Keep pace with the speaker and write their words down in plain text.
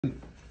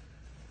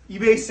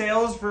eBay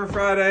sales for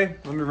Friday.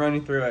 Let me run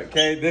you through it,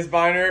 okay? This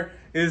binder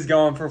is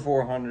going for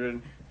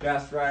 400.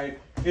 That's right.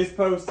 It's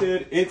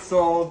posted, it's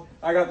sold.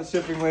 I got the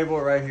shipping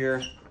label right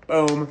here.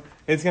 Boom.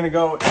 It's gonna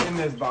go in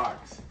this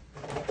box.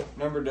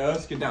 Number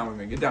dose, get down with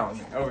me, get down with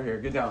me. Over here,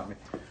 get down with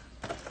me.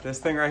 This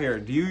thing right here.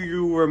 Do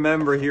you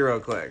remember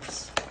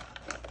HeroClix?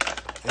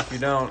 If you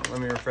don't,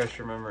 let me refresh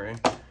your memory.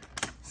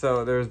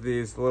 So there's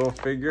these little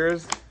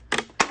figures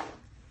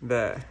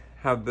that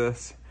have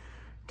this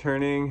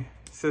turning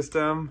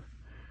system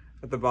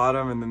at the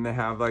bottom, and then they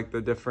have like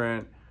the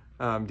different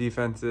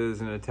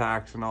defenses and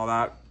attacks and all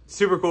that.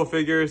 Super cool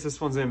figures.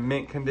 This one's in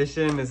mint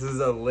condition. This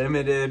is a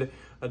limited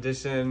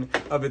edition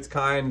of its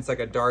kind. It's like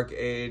a dark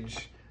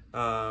age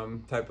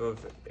type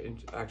of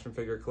action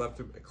figure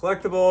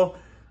collectible.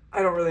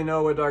 I don't really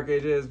know what dark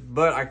age is,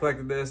 but I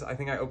collected this. I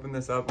think I opened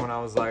this up when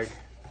I was like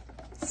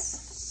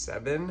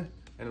 7,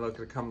 and look,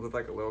 it comes with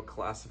like a little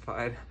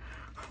classified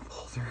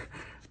folder.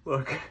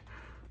 Look,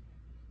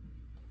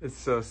 it's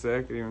so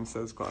sick. It even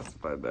says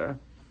classified there.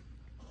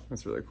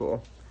 That's really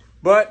cool.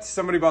 But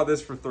somebody bought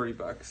this for 30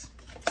 bucks.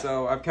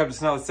 So I've kept it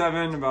since I was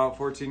 7, about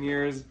 14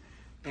 years.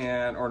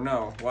 And, or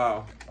no,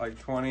 wow, like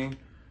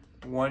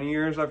 21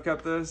 years I've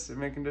kept this in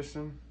mint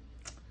condition.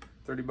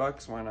 30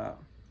 bucks, why not?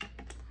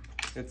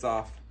 It's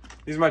off.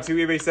 These are my 2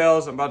 eBay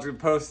sales. I'm about to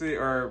post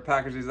or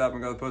package these up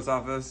and go to the post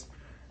office.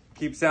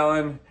 Keep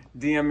selling,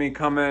 DM me,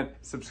 comment,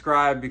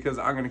 subscribe, because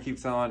I'm gonna keep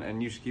selling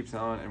and you should keep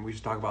selling and we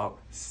should talk about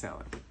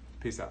selling.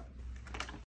 Peace out.